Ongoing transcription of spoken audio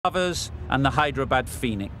and the Hyderabad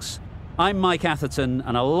Phoenix. I'm Mike Atherton,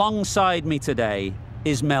 and alongside me today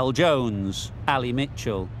is Mel Jones, Ali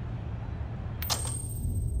Mitchell.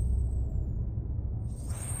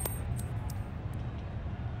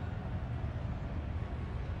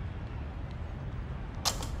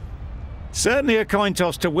 Certainly a coin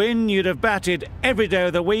toss to win. You'd have batted every day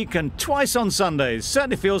of the week and twice on Sundays.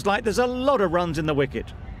 Certainly feels like there's a lot of runs in the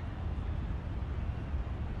wicket.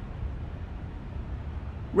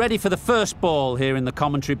 Ready for the first ball here in the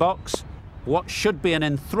commentary box. What should be an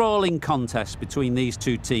enthralling contest between these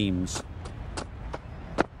two teams.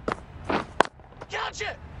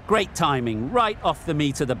 Gotcha! Great timing, right off the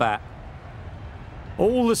meat of the bat.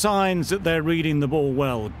 All the signs that they're reading the ball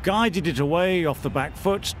well. Guided it away off the back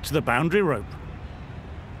foot to the boundary rope.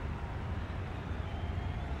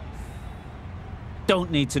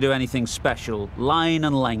 Don't need to do anything special. Line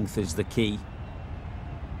and length is the key.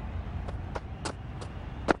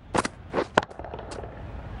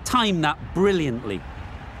 Time that brilliantly.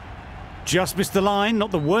 Just missed the line,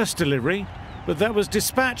 not the worst delivery, but that was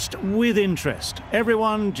dispatched with interest.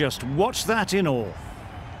 Everyone just watched that in awe.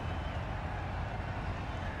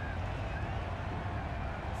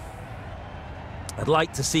 I'd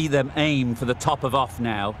like to see them aim for the top of off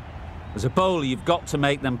now. As a bowler, you've got to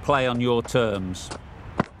make them play on your terms.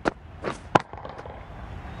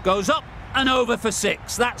 Goes up and over for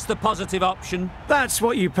 6. That's the positive option. That's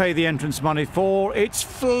what you pay the entrance money for. It's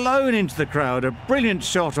flown into the crowd. A brilliant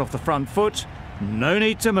shot off the front foot. No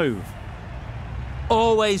need to move.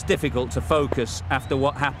 Always difficult to focus after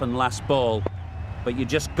what happened last ball. But you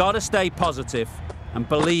just got to stay positive and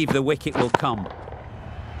believe the wicket will come.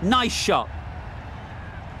 Nice shot.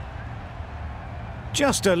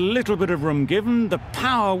 Just a little bit of room given. The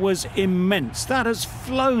power was immense. That has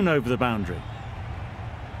flown over the boundary.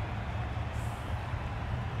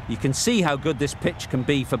 You can see how good this pitch can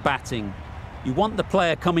be for batting. You want the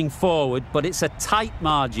player coming forward, but it's a tight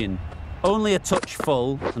margin. Only a touch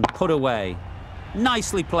full and put away.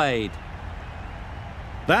 Nicely played.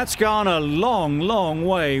 That's gone a long, long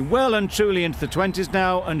way. Well and truly into the 20s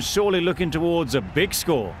now, and surely looking towards a big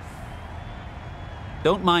score.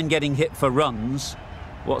 Don't mind getting hit for runs.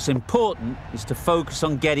 What's important is to focus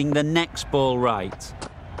on getting the next ball right.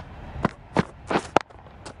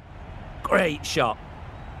 Great shot.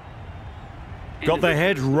 Got their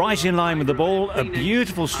head right in line with the ball. A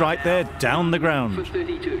beautiful strike there down the ground.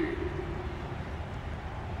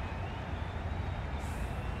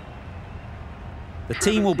 The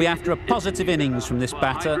team will be after a positive innings from this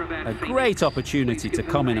batter. A great opportunity to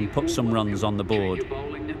come in and put some runs on the board.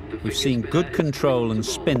 We've seen good control and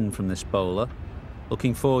spin from this bowler.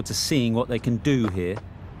 Looking forward to seeing what they can do here.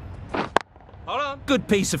 Good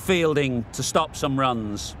piece of fielding to stop some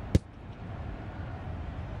runs.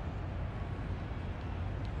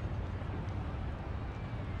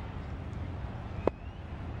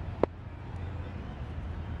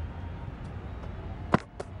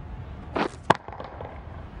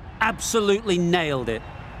 Absolutely nailed it.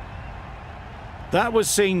 That was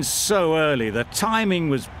seen so early. The timing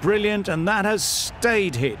was brilliant, and that has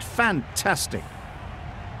stayed hit. Fantastic.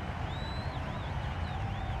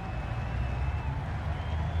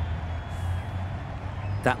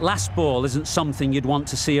 That last ball isn't something you'd want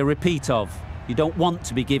to see a repeat of. You don't want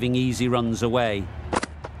to be giving easy runs away.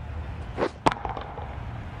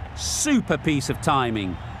 Super piece of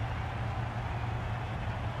timing.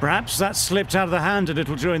 Perhaps that slipped out of the hand a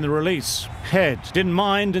little during the release. Head didn't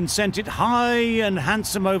mind and sent it high and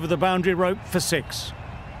handsome over the boundary rope for 6.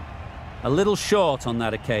 A little short on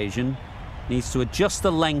that occasion. Needs to adjust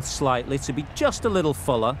the length slightly to be just a little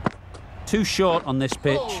fuller. Too short on this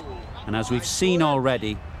pitch, and as we've seen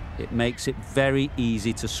already, it makes it very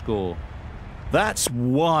easy to score. That's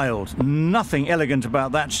wild. Nothing elegant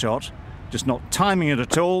about that shot. Just not timing it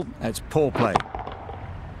at all. It's poor play.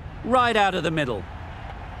 Right out of the middle.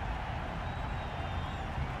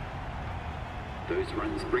 Those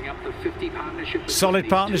runs bring up the 50 partnership. Solid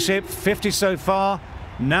partnership, 50 so far.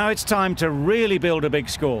 Now it's time to really build a big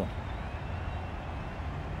score.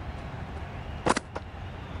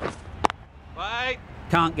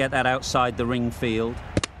 Can't get that outside the ring field.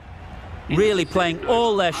 Really playing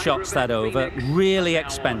all their shots that over. Really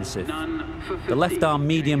expensive. The left arm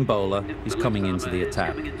medium bowler is coming into the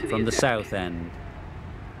attack from the south end.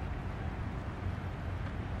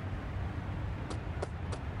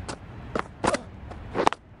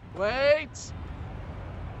 Wait!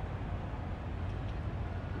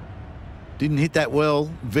 Didn't hit that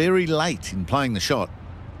well, very late in playing the shot.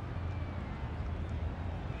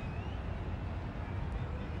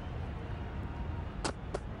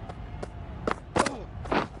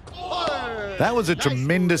 That was a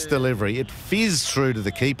tremendous delivery. It fizzed through to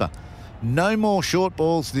the keeper. No more short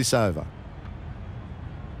balls this over.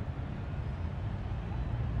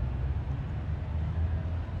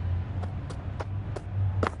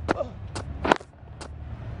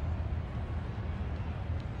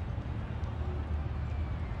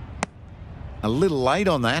 A little late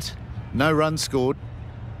on that. No runs scored.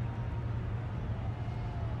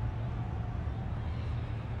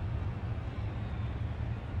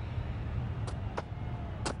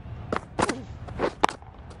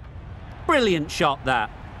 Brilliant shot, that.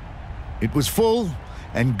 It was full,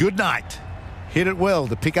 and good night. Hit it well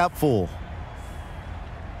to pick up 4.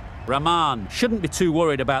 Rahman shouldn't be too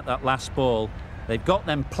worried about that last ball. They've got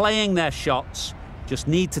them playing their shots, just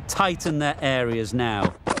need to tighten their areas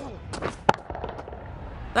now.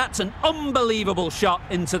 That's an unbelievable shot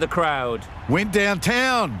into the crowd. Went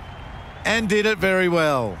downtown and did it very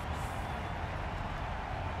well.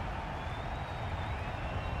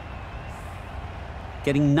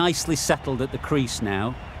 Getting nicely settled at the crease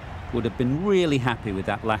now. Would have been really happy with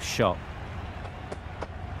that last shot.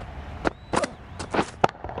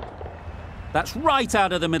 That's right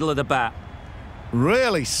out of the middle of the bat.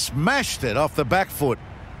 Really smashed it off the back foot.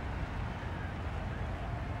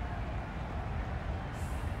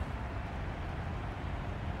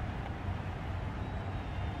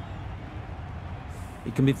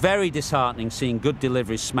 It can be very disheartening seeing good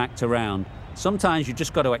deliveries smacked around. Sometimes you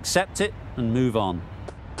just got to accept it and move on.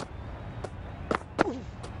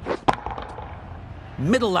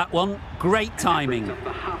 Middle that one, great timing. The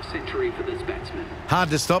half century for this batsman. Hard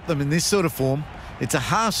to stop them in this sort of form. It's a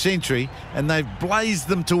half century and they've blazed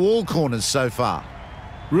them to all corners so far.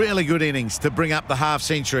 Really good innings to bring up the half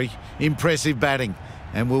century. Impressive batting,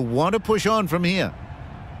 and we'll want to push on from here.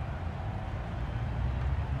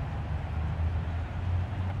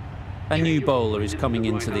 A new bowler is coming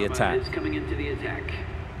into the attack.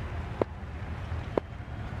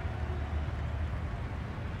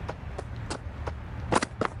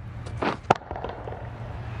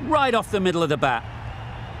 Right off the middle of the bat.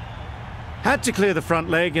 Had to clear the front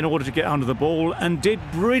leg in order to get under the ball, and did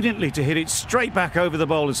brilliantly to hit it straight back over the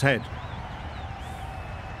bowler's head.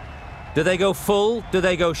 Do they go full? Do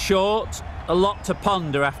they go short? A lot to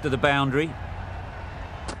ponder after the boundary.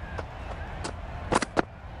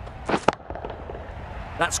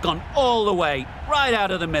 That's gone all the way, right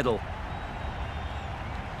out of the middle.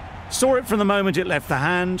 Saw it from the moment it left the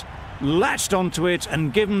hand, latched onto it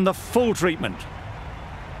and given the full treatment.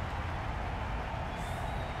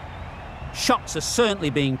 Shots are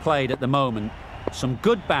certainly being played at the moment. Some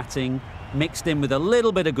good batting mixed in with a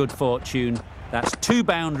little bit of good fortune. That's 2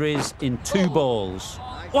 boundaries in 2 balls.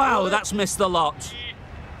 Wow, that's missed the lot.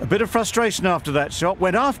 A bit of frustration after that shot.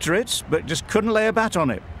 Went after it, but just couldn't lay a bat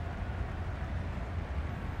on it.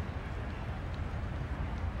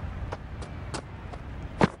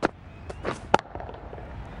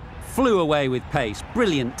 Flew away with pace.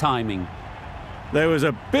 Brilliant timing. There was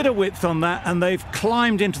a bit of width on that, and they've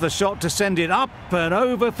climbed into the shot to send it up and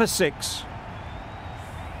over for 6.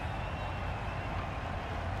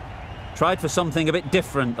 Tried for something a bit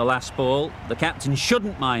different the last ball. The captain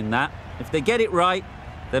shouldn't mind that. If they get it right,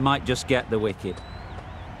 they might just get the wicket.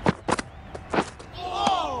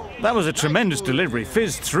 That was a tremendous delivery,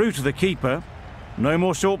 fizzed through to the keeper. No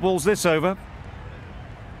more short balls this over.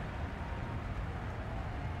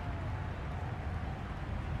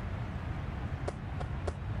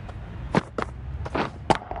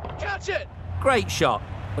 Catch it! Great shot,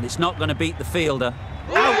 but it's not going to beat the fielder.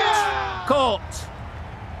 Out! Caught!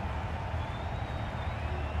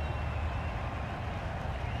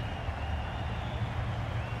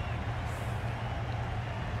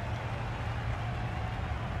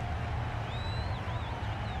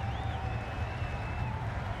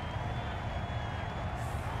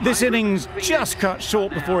 This innings just cut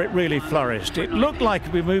short before it really flourished. It looked like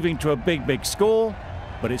it'd be moving to a big score,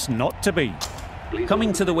 but it's not to be.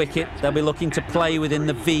 Coming to the wicket, they'll be looking to play within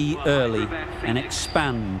the V early and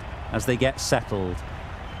expand as they get settled.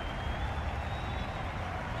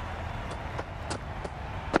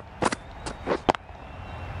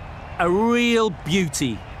 A real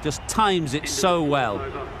beauty, just times it so well.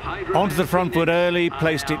 Onto the front foot early,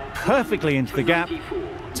 placed it perfectly into the gap,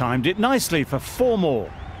 timed it nicely for 4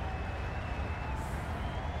 more.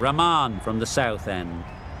 Rahman from the south end.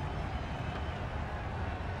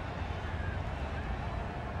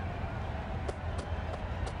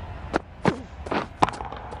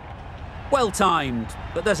 Well timed,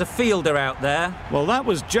 but there's a fielder out there. Well, that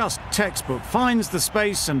was just textbook. Finds the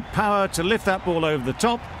space and power to lift that ball over the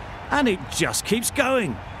top, and it just keeps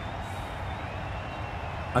going.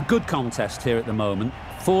 A good contest here at the moment.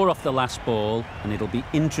 4 off the last ball, and it'll be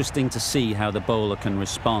interesting to see how the bowler can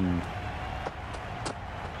respond.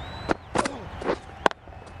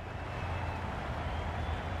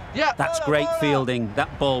 Yeah. That's great fielding.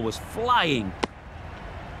 That ball was flying.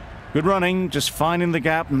 Good running, just finding the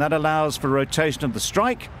gap, and that allows for rotation of the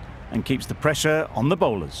strike and keeps the pressure on the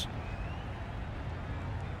bowlers.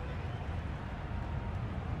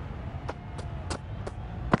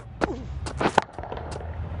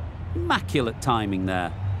 Immaculate timing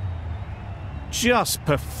there. Just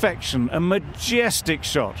perfection, a majestic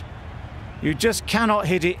shot. You just cannot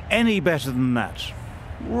hit it any better than that.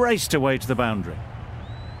 Raced away to the boundary.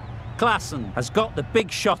 Klassen has got the big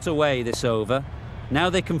shot away this over. Now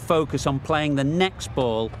they can focus on playing the next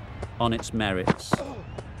ball on its merits.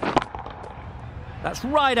 That's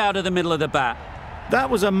right out of the middle of the bat. That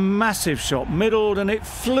was a massive shot, middled, and it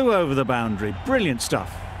flew over the boundary. Brilliant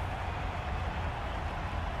stuff.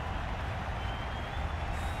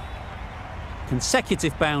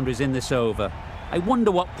 Consecutive boundaries in this over. I wonder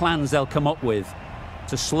what plans they'll come up with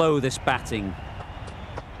to slow this batting.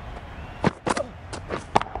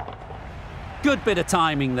 Good bit of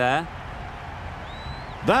timing there.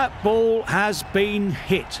 That ball has been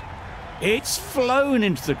hit. It's flown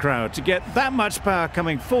into the crowd. To get that much power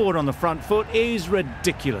coming forward on the front foot is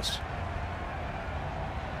ridiculous.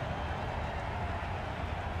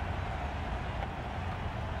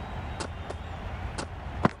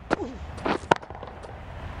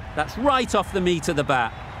 That's right off the meat of the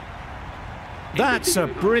bat. That's a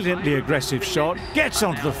brilliantly aggressive shot. Gets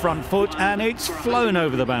onto the front foot and it's flown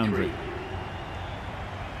over the boundary.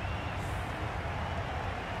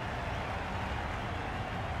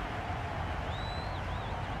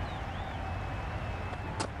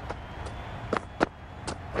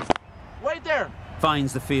 Wait there.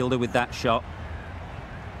 Finds the fielder with that shot.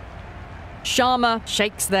 Sharma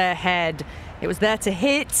shakes their head. It was there to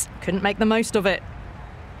hit, couldn't make the most of it.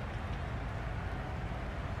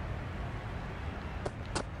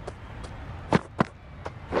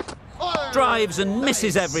 Drives and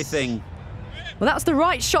misses everything. Well, that's the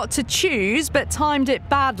right shot to choose, but timed it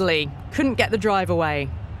badly. Couldn't get the drive away.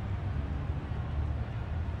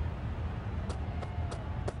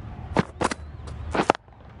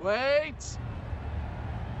 Wait.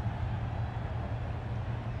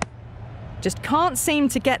 Just can't seem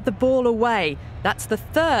to get the ball away. That's the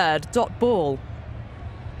third dot ball.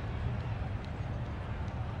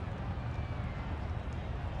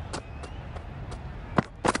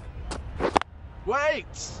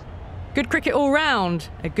 Wait. Good cricket all round.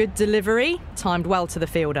 A good delivery, timed well to the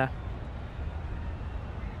fielder.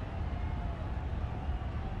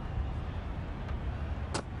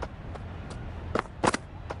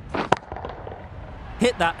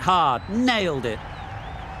 Hit that hard, nailed it.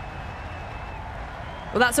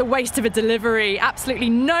 Well, that's a waste of a delivery. Absolutely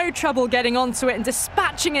no trouble getting onto it and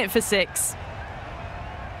dispatching it for 6.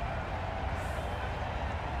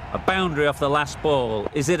 A boundary off the last ball.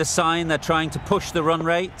 Is it a sign they're trying to push the run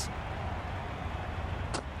rate?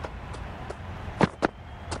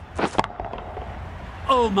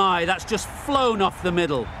 Oh my, that's just flown off the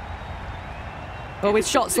middle. Well, with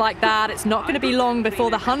shots like that, it's not going to be long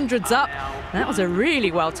before the 100's up. That was a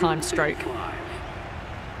really well-timed stroke.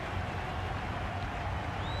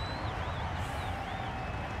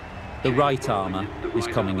 The right armour is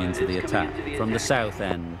coming into the attack from the south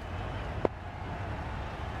end.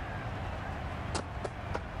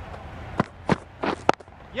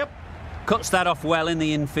 Yep. Cuts that off well in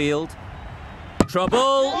the infield. Trouble!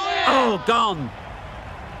 Oh, gone!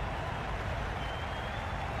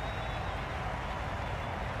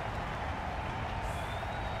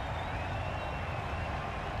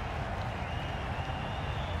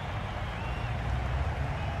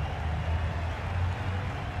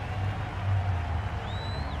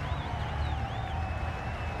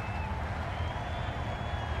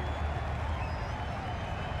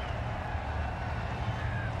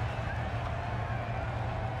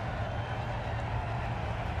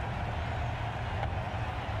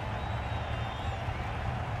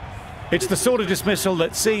 It's the sort of dismissal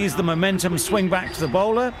that sees the momentum swing back to the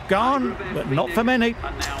bowler. Gone, but not for many.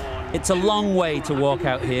 It's a long way to walk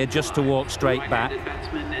out here just to walk straight back.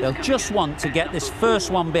 They'll just want to get this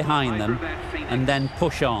first one behind them and then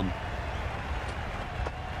push on.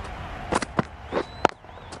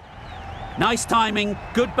 Nice timing,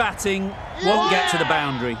 good batting, won't get to the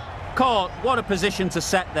boundary. Caught, what a position to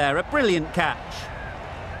set there, a brilliant catch.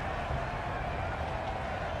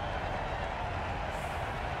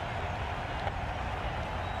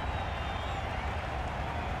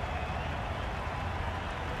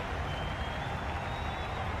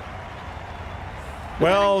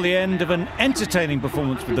 Well, the end of an entertaining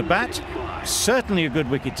performance with the bat. Certainly a good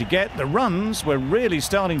wicket to get. The runs were really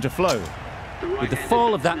starting to flow. With the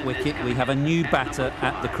fall of that wicket, we have a new batter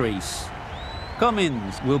at the crease.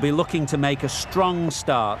 Cummins will be looking to make a strong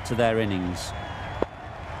start to their innings.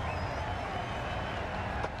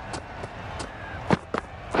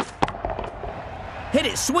 Hit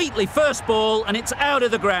it sweetly first ball, and it's out of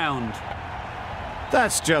the ground.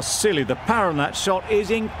 That's just silly. The power on that shot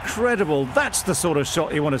is incredible. That's the sort of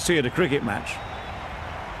shot you want to see at a cricket match.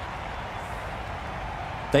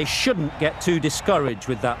 They shouldn't get too discouraged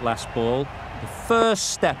with that last ball. The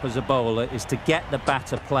first step as a bowler is to get the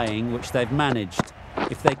batter playing, which they've managed.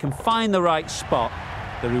 If they can find the right spot,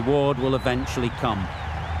 the reward will eventually come.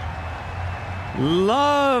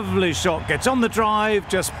 Lovely shot. Gets on the drive,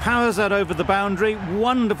 just powers that over the boundary.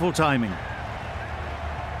 Wonderful timing.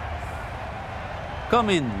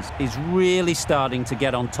 Cummins is really starting to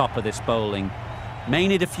get on top of this bowling. May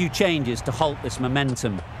need a few changes to halt this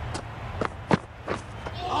momentum.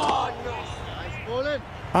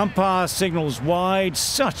 Umpire signals wide.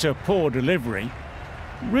 Such a poor delivery.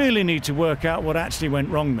 Really need to work out what actually went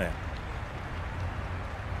wrong there.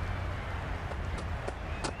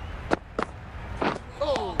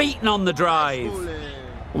 Beaten on the drive.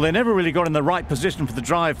 Well, they never really got in the right position for the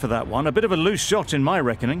drive for that one. A bit of a loose shot in my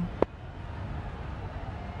reckoning.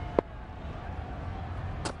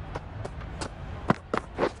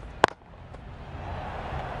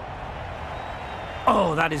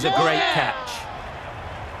 Oh, that is a great catch.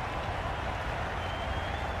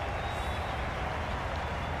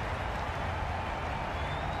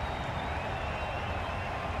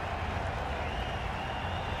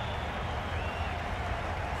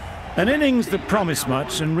 An innings that promised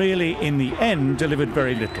much and really, in the end, delivered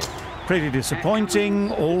very little. Pretty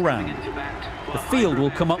disappointing all round. The field will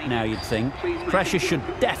come up now, you'd think. Pressure should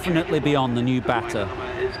definitely be on the new batter,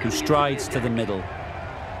 who strides to the middle.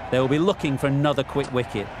 They will be looking for another quick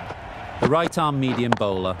wicket. The right-arm medium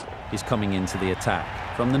bowler is coming into the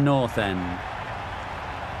attack from the north end.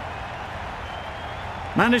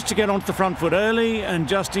 Managed to get onto the front foot early and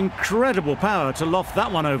just incredible power to loft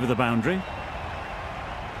that one over the boundary.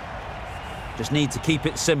 Just need to keep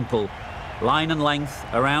it simple. Line and length,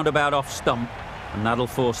 around about off stump, and that'll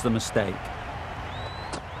force the mistake.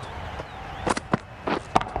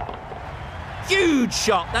 Huge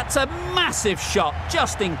shot, that's a massive shot,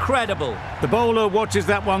 just incredible. The bowler watches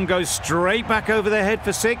that one go straight back over their head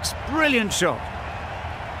for six. Brilliant shot.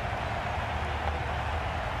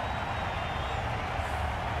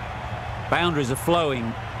 Boundaries are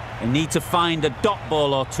flowing. They need to find a dot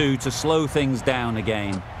ball or two to slow things down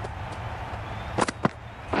again.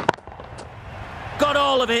 Got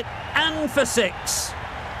all of it, and for six.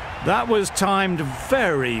 That was timed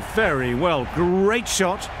very, very well. Great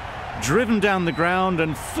shot, driven down the ground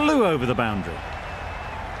and flew over the boundary.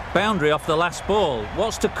 Boundary off the last ball.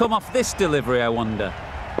 What's to come off this delivery, I wonder?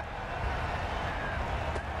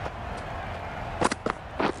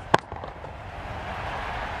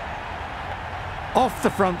 Off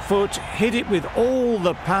the front foot, hit it with all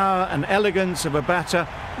the power and elegance of a batter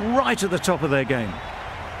right at the top of their game.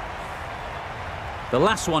 The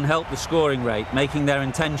last one helped the scoring rate, making their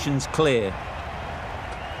intentions clear.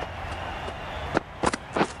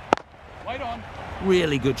 Wait on.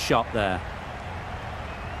 Really good shot there.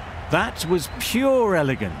 That was pure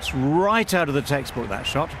elegance, right out of the textbook, that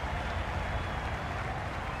shot.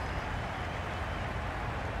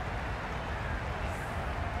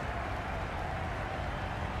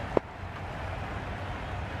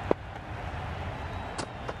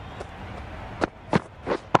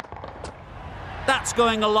 That's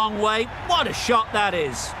going a long way. What a shot that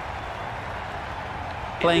is.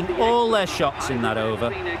 Playing all their shots in that over.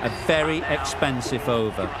 A very expensive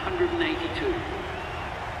over. 182.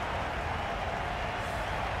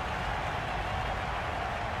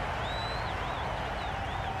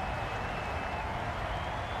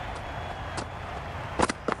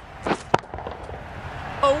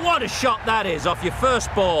 Oh, what a shot that is off your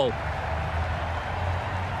first ball.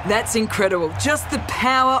 That's incredible. Just the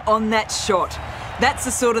power on that shot. That's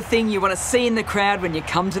the sort of thing you want to see in the crowd when you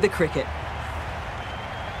come to the cricket.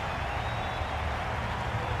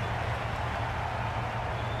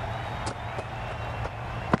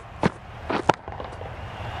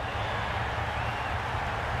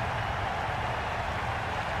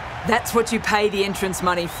 That's what you pay the entrance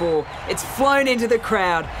money for. It's flown into the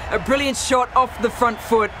crowd. A brilliant shot off the front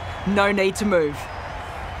foot. No need to move.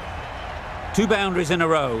 2 boundaries in a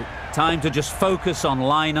row. Time to just focus on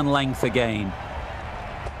line and length again.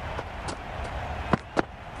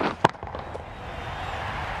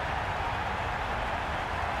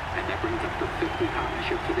 And that brings up the 50 high.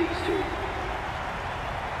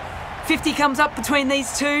 comes up between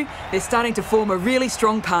these two, they're starting to form a really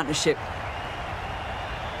strong partnership.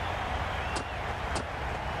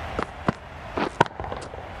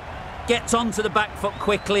 Gets onto the back foot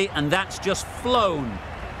quickly, and that's just flown.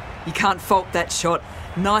 You can't fault that shot.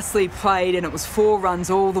 Nicely played, and it was 4 runs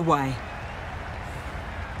all the way.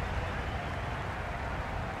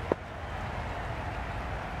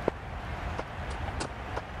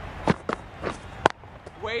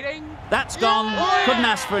 Waiting. That's gone. Couldn't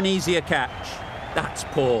ask for an easier catch. That's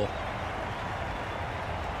poor.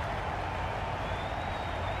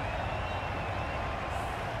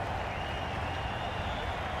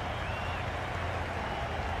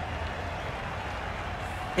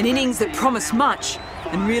 An innings that promised much,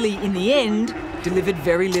 and really, in the end, delivered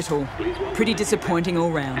very little. Pretty disappointing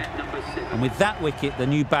all round. And with that wicket, the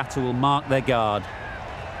new batter will mark their guard.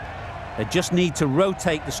 They just need to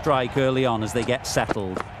rotate the strike early on as they get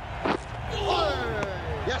settled.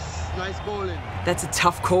 Yes, nice bowling. That's a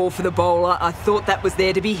tough call for the bowler. I thought that was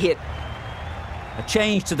there to be hit. A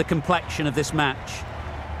change to the complexion of this match.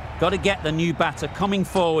 Got to get the new batter coming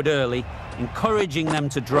forward early, encouraging them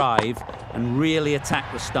to drive and really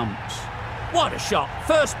attack the stumps. What a shot.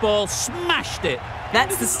 First ball, smashed it.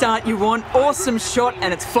 That's the start you want. Awesome shot,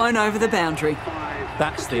 and it's flown over the boundary.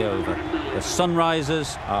 That's the over. The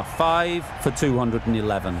Sunrisers are 5 for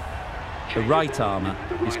 211. The right armour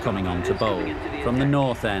is coming on to bowl from the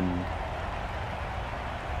north end.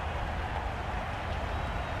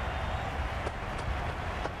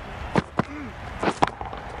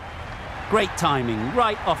 Great timing,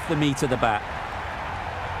 right off the meat of the bat.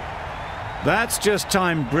 That's just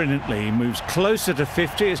timed brilliantly. He moves closer to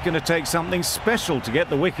 50. It's going to take something special to get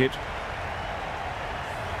the wicket.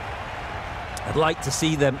 I'd like to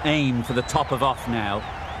see them aim for the top of off now.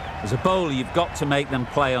 As a bowler, you've got to make them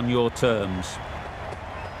play on your terms.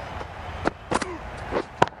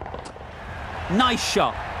 Nice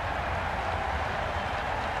shot.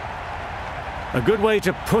 A good way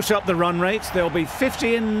to push up the run rate. They'll be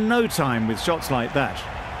 50 in no time with shots like that.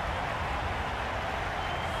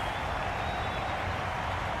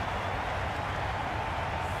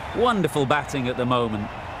 Wonderful batting at the moment.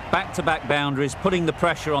 Back-to-back boundaries, putting the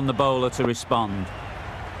pressure on the bowler to respond.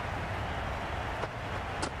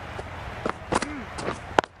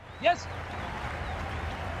 Yes.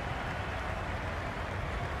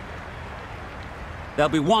 There'll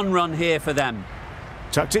be 1 run here for them.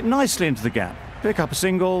 Tucked it nicely into the gap. Pick up a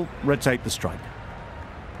single, rotate the strike.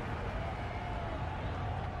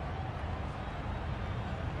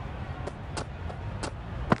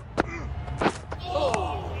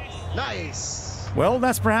 Nice. Well,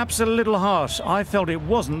 that's perhaps a little harsh. I felt it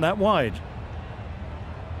wasn't that wide.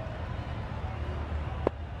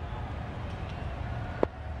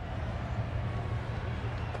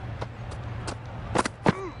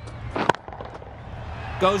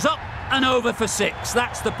 Goes up and over for 6.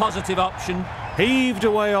 That's the positive option. Heaved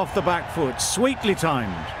away off the back foot, sweetly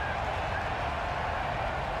timed.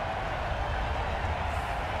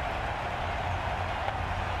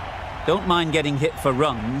 Don't mind getting hit for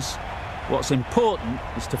runs. What's important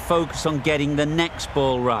is to focus on getting the next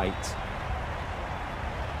ball right.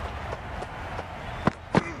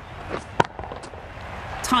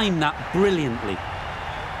 Time that brilliantly.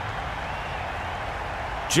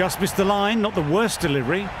 Just missed the line, not the worst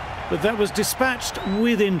delivery, but that was dispatched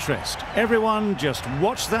with interest. Everyone just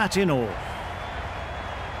watched that in awe.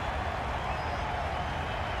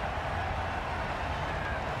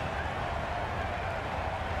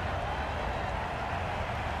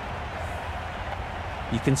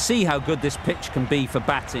 You can see how good this pitch can be for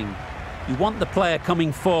batting. You want the player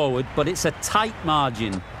coming forward, but it's a tight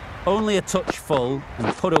margin. Only a touch full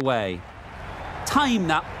and put away. Time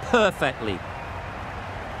that perfectly.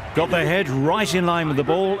 Got their head right in line with the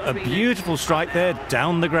ball. A beautiful strike there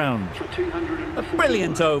down the ground. A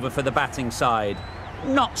brilliant over for the batting side.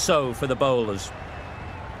 Not so for the bowlers.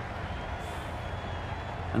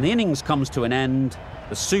 And the innings comes to an end.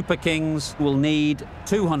 The Super Kings will need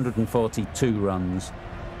 242 runs.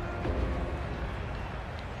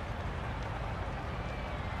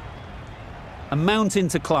 A mountain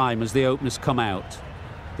to climb as the openers come out.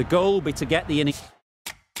 The goal will be to get the innings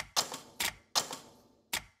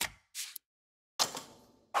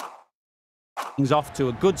off to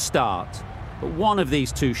a good start, but one of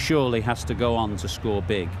these two surely has to go on to score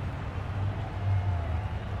big.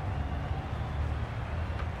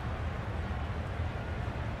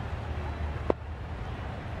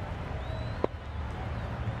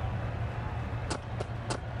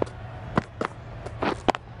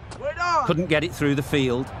 Couldn't get it through the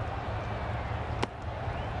field.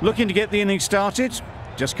 Looking to get the innings started,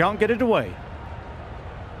 just can't get it away.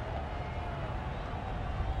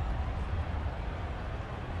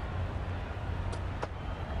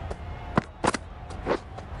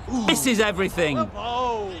 Misses everything.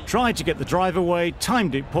 Oh. Tried to get the drive away,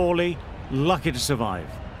 timed it poorly, lucky to survive.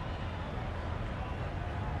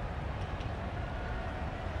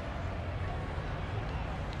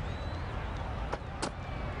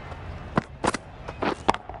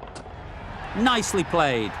 Nicely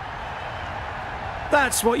played.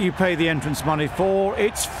 That's what you pay the entrance money for.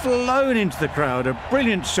 It's flown into the crowd. A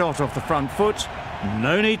brilliant shot off the front foot.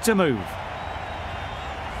 No need to move.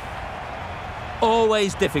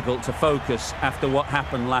 Always difficult to focus after what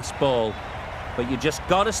happened last ball, but you just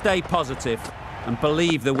got to stay positive and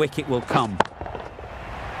believe the wicket will come.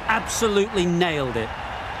 Absolutely nailed it.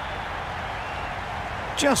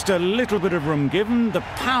 Just a little bit of room given. The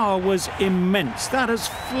power was immense. That has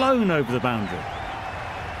flown over the boundary.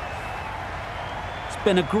 It's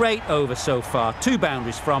been a great over so far. 2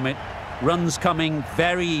 boundaries from it. Runs coming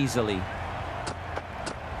very easily.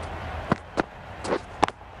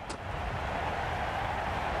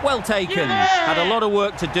 Well taken. Yeah! Had a lot of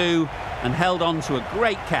work to do and held on to a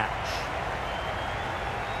great catch.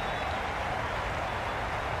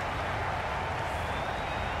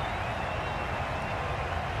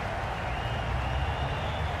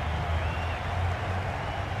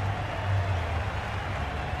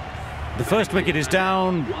 The first wicket is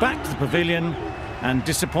down, back to the pavilion, and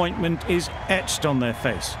disappointment is etched on their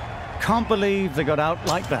face. Can't believe they got out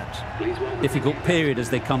like that. Difficult period as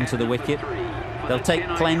they come to the wicket. They'll take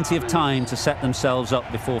plenty of time to set themselves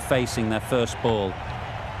up before facing their first ball.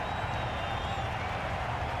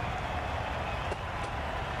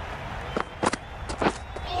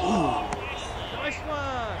 Nice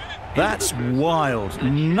one. That's wild.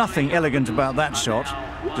 Nothing elegant about that shot.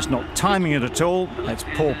 Just not timing it at all. That's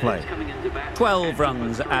poor play. 12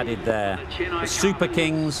 runs added there. The Super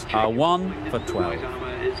Kings are 1 for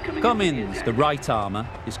 12. Cummins, the right armour,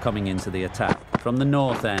 is coming into the attack from the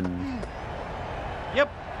north end. Yep.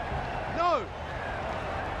 No.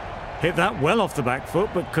 Hit that well off the back foot,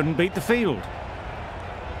 but couldn't beat the field.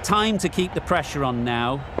 Time to keep the pressure on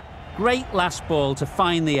now. Great last ball to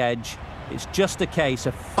find the edge. It's just a case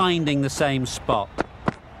of finding the same spot.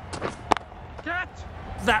 Catch.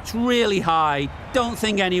 That's really high. Don't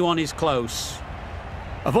think anyone is close.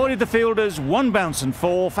 Avoided the fielders, 1 bounce and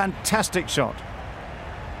 4. Fantastic shot.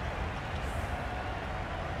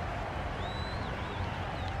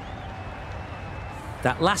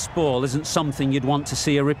 That last ball isn't something you'd want to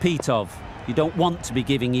see a repeat of. You don't want to be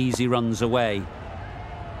giving easy runs away.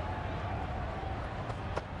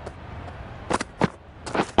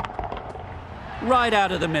 Right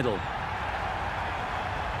out of the middle.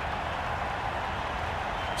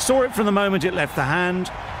 Saw it from the moment it left the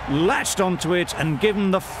hand, latched onto it and given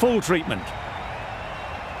the full treatment.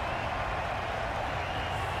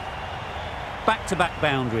 Back-to-back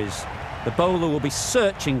boundaries. The bowler will be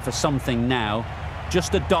searching for something now.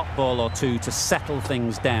 Just a dot ball or 2 to settle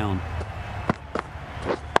things down.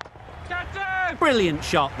 Catch him. Brilliant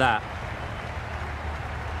shot, that.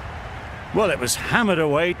 Well, it was hammered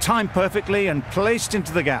away, timed perfectly and placed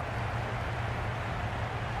into the gap.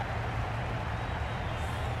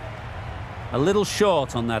 A little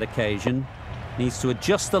short on that occasion. Needs to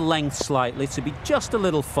adjust the length slightly to be just a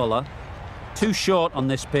little fuller. Too short on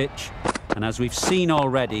this pitch, and as we've seen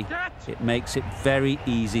already, it makes it very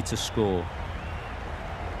easy to score.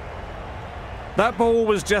 That ball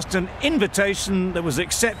was just an invitation that was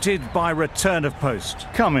accepted by return of post.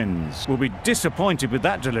 Cummins will be disappointed with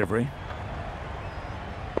that delivery.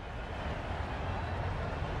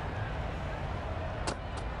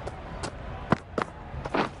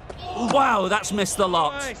 Wow, that's missed the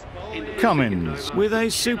lot. Nice ball. Cummins with a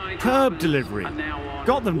superb delivery.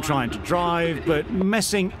 Got them trying to drive, but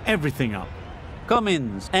messing everything up.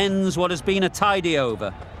 Cummins ends what has been a tidy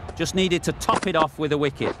over. Just needed to top it off with a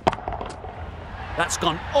wicket. That's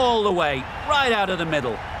gone all the way, right out of the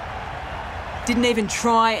middle. Didn't even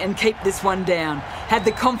try and keep this one down. Had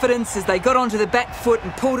the confidence as they got onto the back foot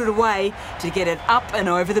and pulled it away to get it up and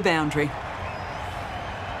over the boundary.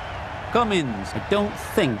 Cummins, I don't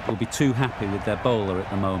think, will be too happy with their bowler at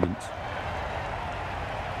the moment.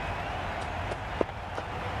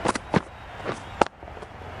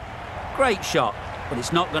 Great shot, but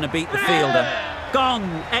it's not going to beat the fielder. Gone!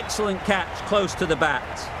 Excellent catch, close to the bat.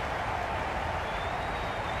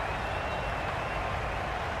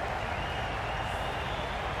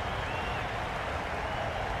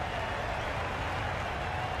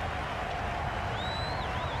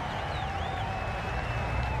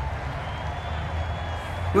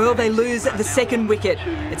 Well, they lose the second wicket.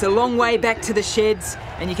 It's a long way back to the sheds,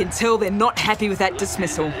 and you can tell they're not happy with that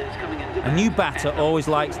dismissal. A new batter always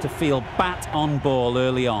likes to feel bat on ball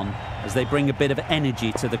early on, as they bring a bit of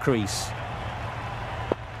energy to the crease.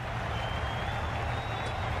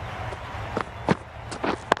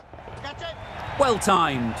 Well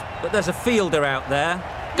timed, but there's a fielder out there.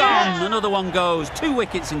 Gone! Another one goes. 2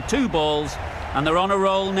 wickets in 2 balls, and they're on a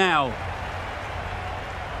roll now.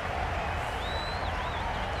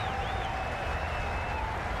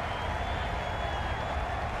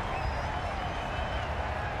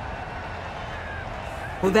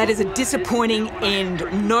 Well, that is a disappointing end.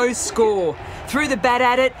 No score. Threw the bat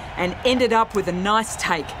at it and ended up with a nice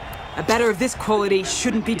take. A batter of this quality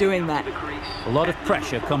shouldn't be doing that. A lot of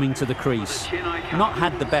pressure coming to the crease. Not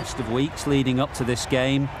had the best of weeks leading up to this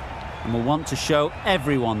game, and will want to show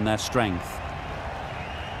everyone their strength.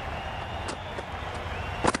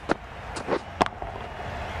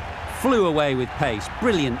 Flew away with pace.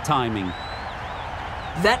 Brilliant timing.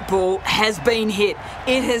 That ball has been hit.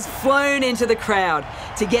 It has flown into the crowd.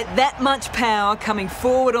 To get that much power coming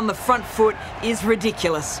forward on the front foot is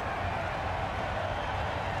ridiculous.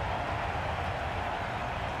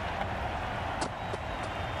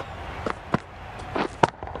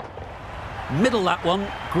 Middle that one.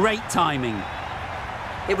 Great timing.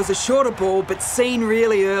 It was a shorter ball, but seen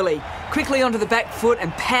really early. Quickly onto the back foot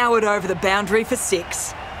and powered over the boundary for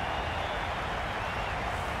 6.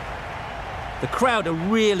 The crowd are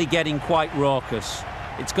really getting quite raucous.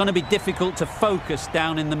 It's going to be difficult to focus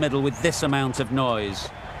down in the middle with this amount of noise.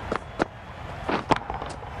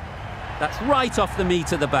 That's right off the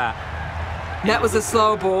meat of the bat. That was a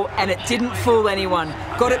slow ball and it didn't fool anyone.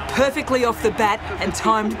 Got it perfectly off the bat and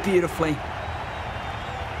timed beautifully.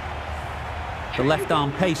 The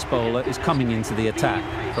left-arm pace bowler is coming into the attack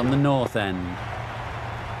from the north end.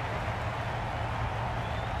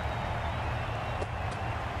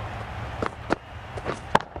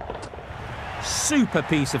 Super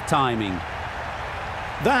piece of timing.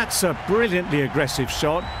 That's a brilliantly aggressive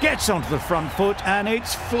shot. Gets onto the front foot and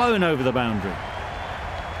it's flown over the boundary.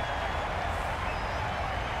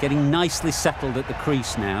 Getting nicely settled at the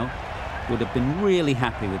crease now. Would have been really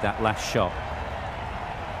happy with that last shot.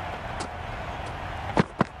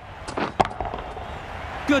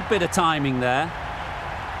 Good bit of timing there.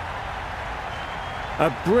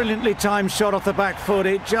 A brilliantly timed shot off the back foot.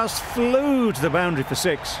 It just flew to the boundary for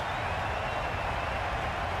 6.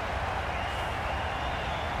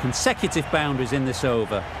 Consecutive boundaries in this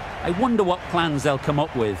over. I wonder what plans they'll come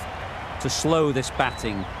up with to slow this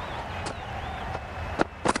batting.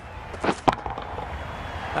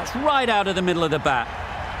 That's right out of the middle of the bat.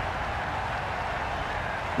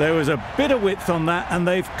 There was a bit of width on that and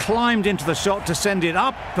they've climbed into the shot to send it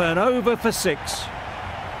up and over for 6.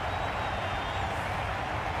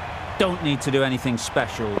 Don't need to do anything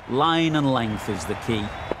special. Line and length is the key.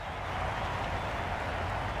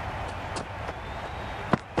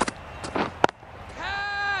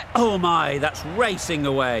 Oh my, that's racing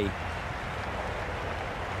away.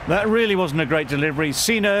 That really wasn't a great delivery.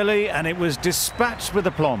 Seen early and it was dispatched with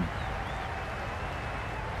aplomb.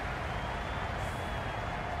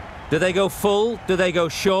 Do they go full? Do they go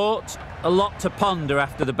short? A lot to ponder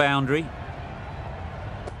after the boundary.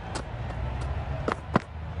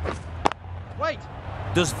 Wait!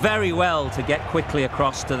 Does very well to get quickly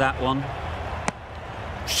across to that one.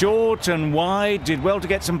 Short and wide, did well to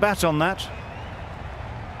get some bat on that.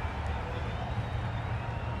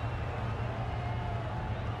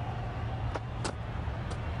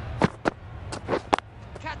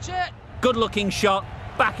 Catch it! Good looking shot,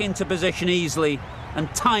 back into position easily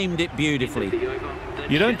and timed it beautifully.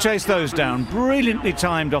 You don't chase those down. Brilliantly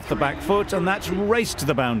timed off the back foot and that's raced to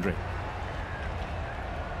the boundary.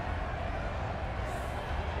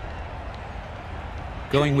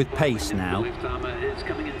 Going with pace now. Left armour is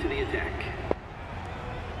coming into the attack.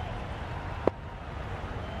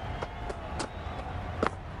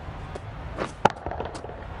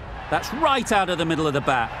 That's right out of the middle of the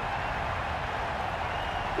bat.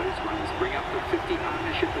 Those runs bring up the 50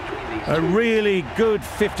 partnership between these A two. really good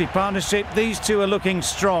 50 partnership. These two are looking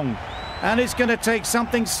strong and it's going to take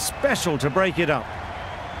something special to break it up.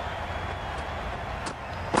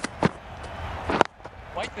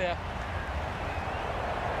 Wait there.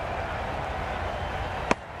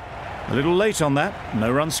 A little late on that,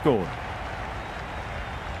 no run scored.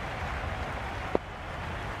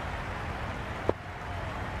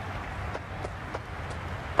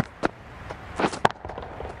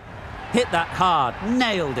 Hit that hard,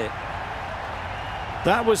 nailed it.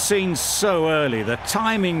 That was seen so early. The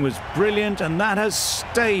timing was brilliant and that has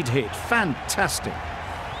stayed hit. Fantastic.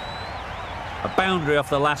 A boundary off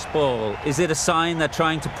the last ball. Is it a sign they're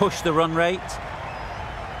trying to push the run rate?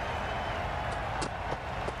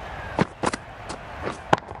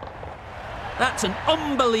 That's an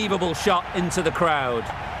unbelievable shot into the crowd.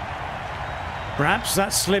 Perhaps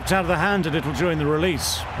that slipped out of the hand a little during the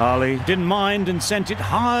release. Ali didn't mind and sent it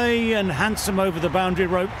high and handsome over the boundary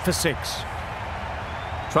rope for 6.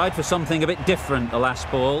 Tried for something a bit different the last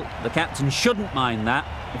ball. The captain shouldn't mind that.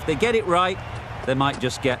 If they get it right, they might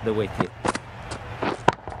just get the wicket.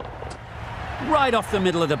 Right off the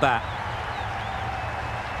middle of the bat.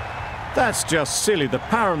 That's just silly. The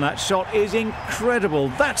power on that shot is incredible.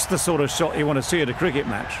 That's the sort of shot you want to see at a cricket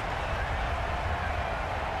match.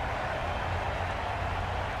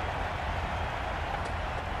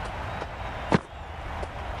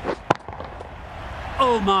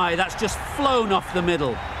 Oh my, that's just flown off the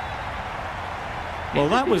middle. Well,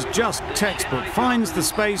 that was just textbook. Finds the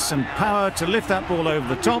space and power to lift that ball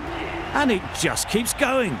over the top, and it just keeps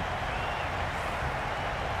going.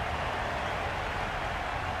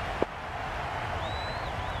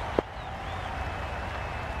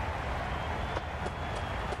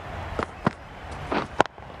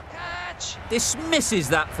 Catch! Dismisses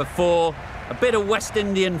that for 4. A bit of West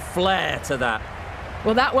Indian flair to that.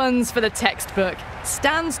 Well, that one's for the textbook.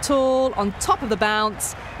 Stands tall on top of the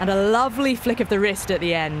bounce and a lovely flick of the wrist at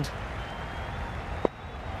the end.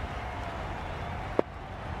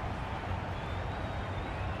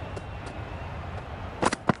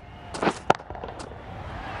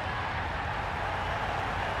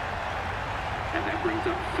 And that brings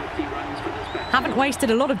up 50 runs for this batsman. Haven't wasted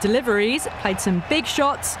a lot of deliveries, played some big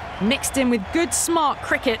shots, mixed in with good smart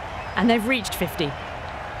cricket, and they've reached 50.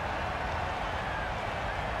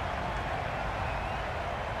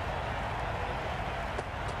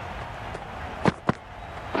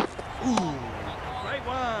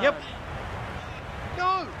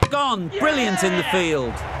 Gone, brilliant in the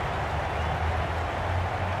field.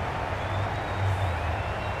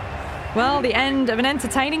 Well, the end of an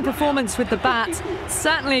entertaining performance with the bat.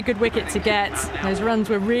 Certainly a good wicket to get. Those runs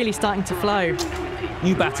were really starting to flow.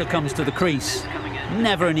 New batter comes to the crease.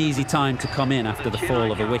 Never an easy time to come in after the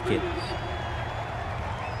fall of a wicket.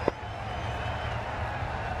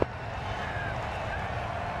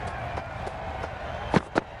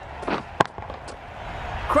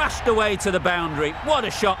 Crashed away to the boundary. What a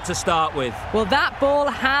shot to start with. Well, that ball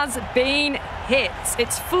has been hit.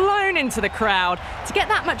 It's flown into the crowd. To get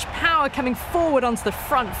that much power coming forward onto the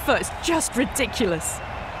front foot is just ridiculous.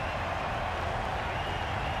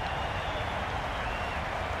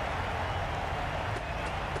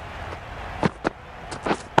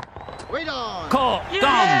 Caught,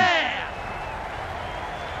 gone.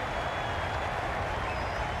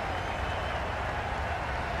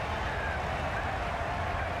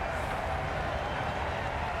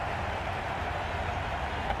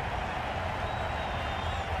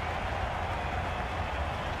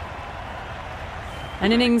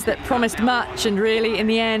 An innings that promised much and really, in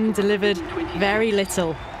the end, delivered very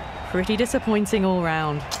little. Pretty disappointing all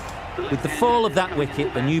round. With the fall of that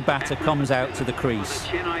wicket, the new batter comes out to the crease.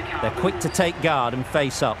 They're quick to take guard and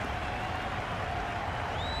face up.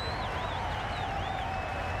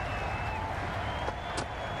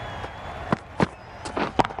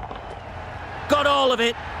 Got all of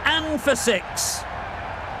it, and for 6.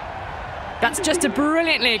 That's just a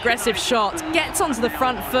brilliantly aggressive shot. Gets onto the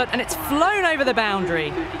front foot and it's flown over the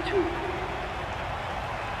boundary.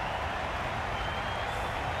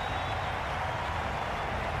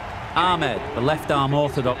 Ahmed, the left-arm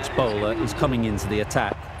orthodox bowler, is coming into the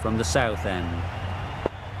attack from the south end.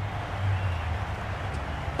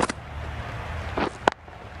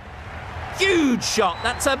 Huge shot,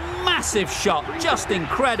 that's a massive shot, just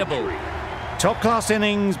incredible. Top-class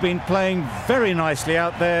innings, been playing very nicely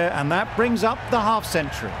out there, and that brings up the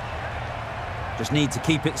half-century. Just need to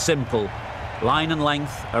keep it simple. Line and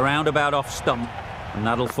length, around about off stump, and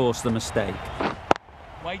that'll force the mistake.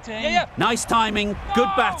 Waiting. Nice timing, good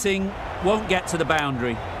batting, won't get to the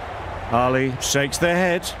boundary. Ali shakes their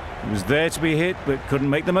head. He was there to be hit, but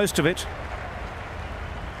couldn't make the most of it.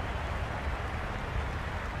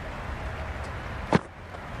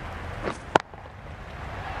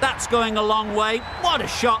 That's going a long way. What a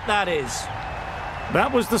shot that is.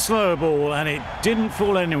 That was the slower ball, and it didn't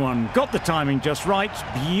fool anyone. Got the timing just right.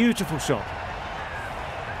 Beautiful shot.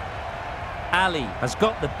 Ali has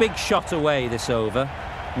got the big shot away this over.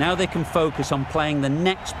 Now they can focus on playing the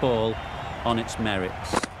next ball on its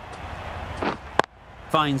merits.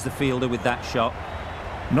 Finds the fielder with that shot.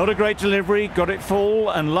 Not a great delivery, got it full,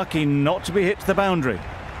 and lucky not to be hit to the boundary.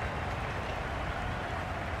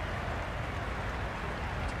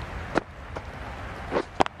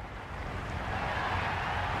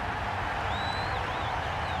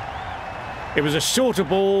 It was a shorter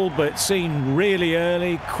ball, but seen really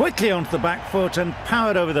early, quickly onto the back foot and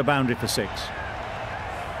powered over the boundary for 6.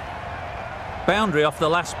 Boundary off the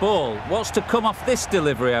last ball. What's to come off this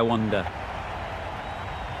delivery, I wonder?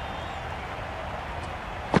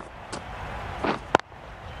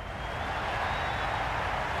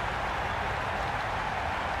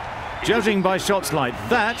 Judging by shots like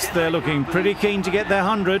that, they're looking pretty keen to get their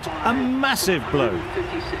 100. A massive blow.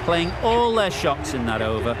 Playing all their shots in that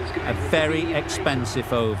over. A very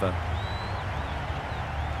expensive over.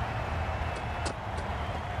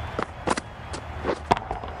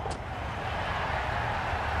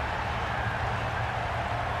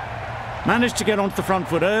 Managed to get onto the front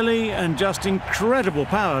foot early and just incredible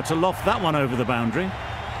power to loft that one over the boundary.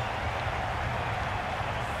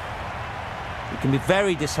 It can be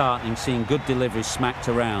very disheartening seeing good deliveries smacked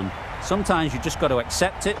around. Sometimes you just got to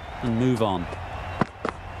accept it and move on.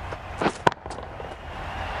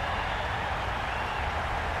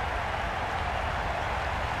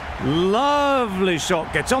 Lovely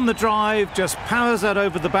shot, gets on the drive, just powers that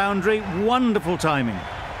over the boundary. Wonderful timing.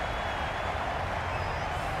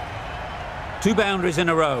 2 boundaries in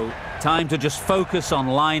a row. Time to just focus on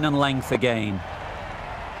line and length again.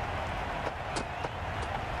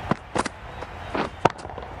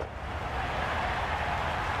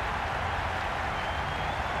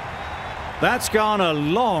 That's gone a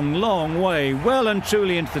long, long way. Well and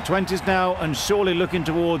truly into the 20s now and surely looking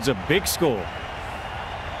towards a big score.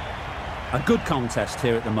 A good contest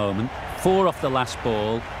here at the moment. 4 off the last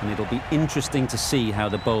ball, and it'll be interesting to see how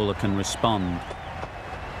the bowler can respond.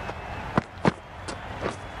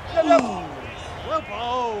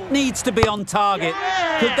 Needs to be on target.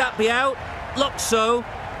 Could that be out? Looks so.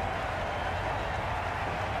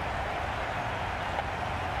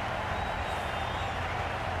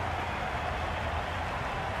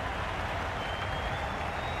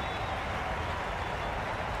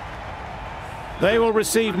 They will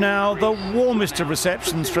receive now the warmest of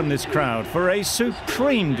receptions from this crowd for a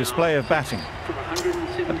supreme display of batting.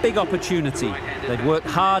 A big opportunity. They've worked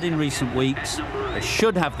hard in recent weeks. They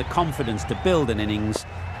should have the confidence to build an innings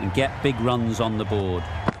and get big runs on the board.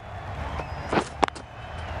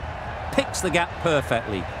 Picks the gap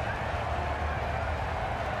perfectly.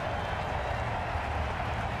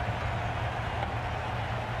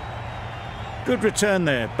 Good return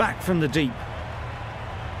there, back from the deep.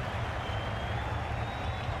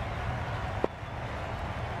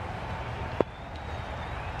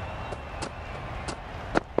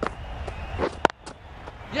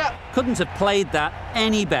 Couldn't have played that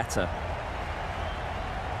any better.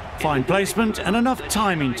 Fine placement and enough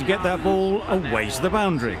timing to get that ball away to the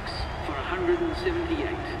boundary.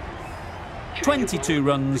 22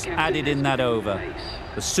 runs added in that over.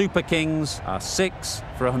 The Super Kings are 6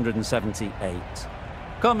 for 178.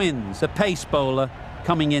 Cummins, the pace bowler,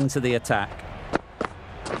 coming into the attack.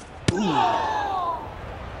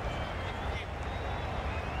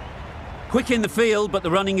 Quick in the field, but the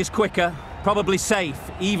running is quicker. Probably safe,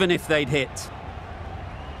 even if they'd hit.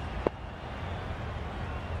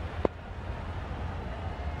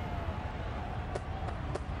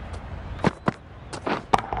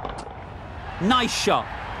 Nice shot.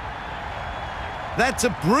 That's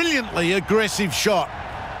a brilliantly aggressive shot.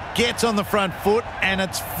 Gets on the front foot and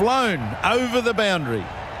it's flown over the boundary.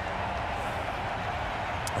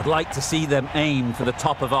 I'd like to see them aim for the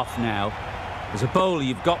top of off now. As a bowler,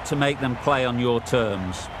 you've got to make them play on your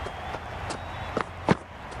terms.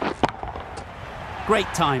 Great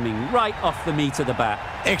timing, right off the meat of the bat.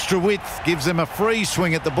 Extra width gives them a free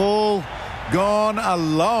swing at the ball. Gone a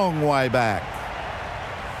long way back.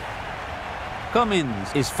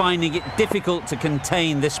 Cummins is finding it difficult to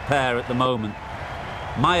contain this pair at the moment.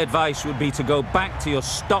 My advice would be to go back to your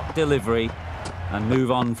stock delivery and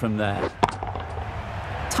move on from there.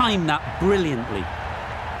 Time that brilliantly.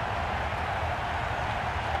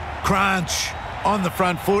 Crunch on the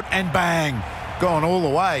front foot and bang. Gone all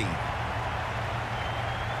the way.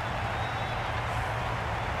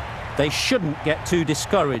 They shouldn't get too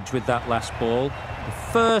discouraged with that last ball. The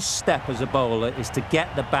first step as a bowler is to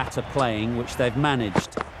get the batter playing, which they've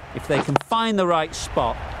managed. If they can find the right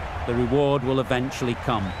spot, the reward will eventually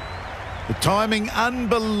come. The timing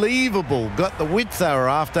unbelievable. Got the width they were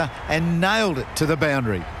after and nailed it to the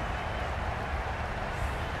boundary.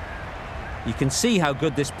 You can see how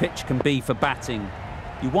good this pitch can be for batting.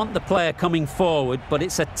 You want the player coming forward, but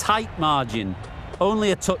it's a tight margin.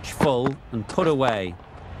 Only a touch full and put away.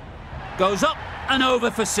 Goes up and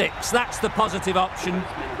over for 6. That's the positive option.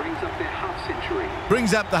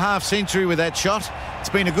 Brings up the half century with that shot. It's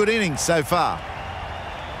been a good innings so far.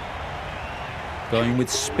 Going with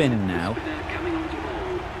spin now.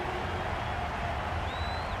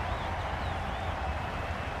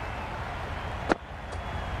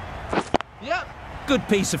 Good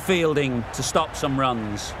piece of fielding to stop some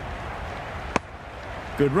runs.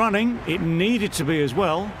 Good running. It needed to be as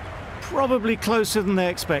well. Probably closer than they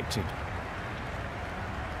expected.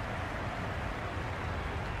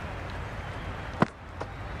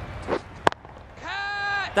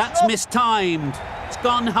 That's mistimed. It's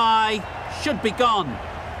gone high. Should be gone.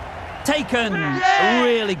 Taken. A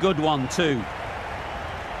really good one too.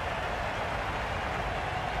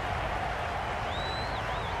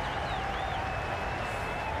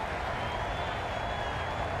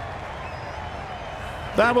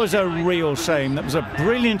 That was a real shame. That was a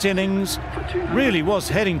brilliant innings. Really was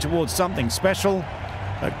heading towards something special.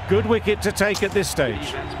 A good wicket to take at this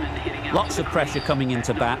stage. Lots of pressure coming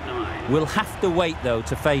into bat. We'll have to wait, though,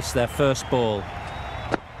 to face their first ball.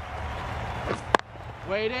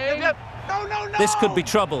 Waiting. No. This could be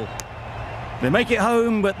trouble. They make it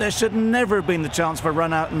home, but there should never have been the chance for a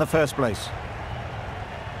run out in the first place.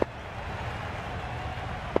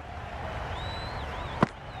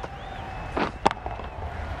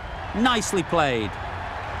 Nicely played.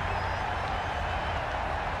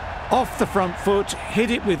 Off the front foot, hit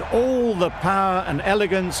it with all the power and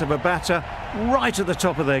elegance of a batter right at the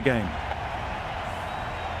top of their game.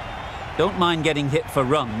 Don't mind getting hit for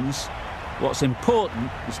runs. What's important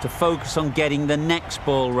is to focus on getting the next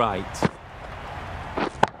ball right.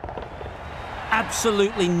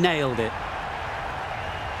 Absolutely nailed it.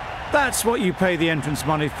 That's what you pay the entrance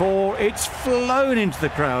money for. It's flown into the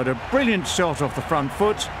crowd. A brilliant shot off the front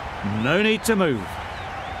foot. No need to move.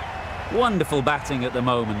 Wonderful batting at the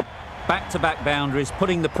moment. Back-to-back boundaries,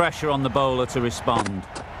 putting the pressure on the bowler to respond.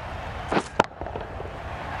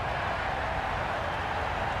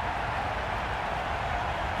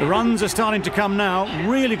 The runs are starting to come now.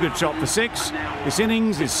 Really good shot for 6. This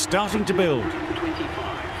innings is starting to build.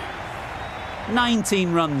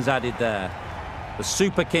 19 runs added there. The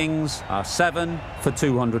Super Kings are 7 for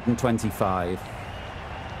 225.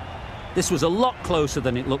 This was a lot closer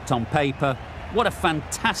than it looked on paper. What a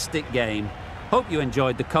fantastic game. Hope you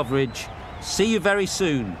enjoyed the coverage. See you very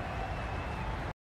soon.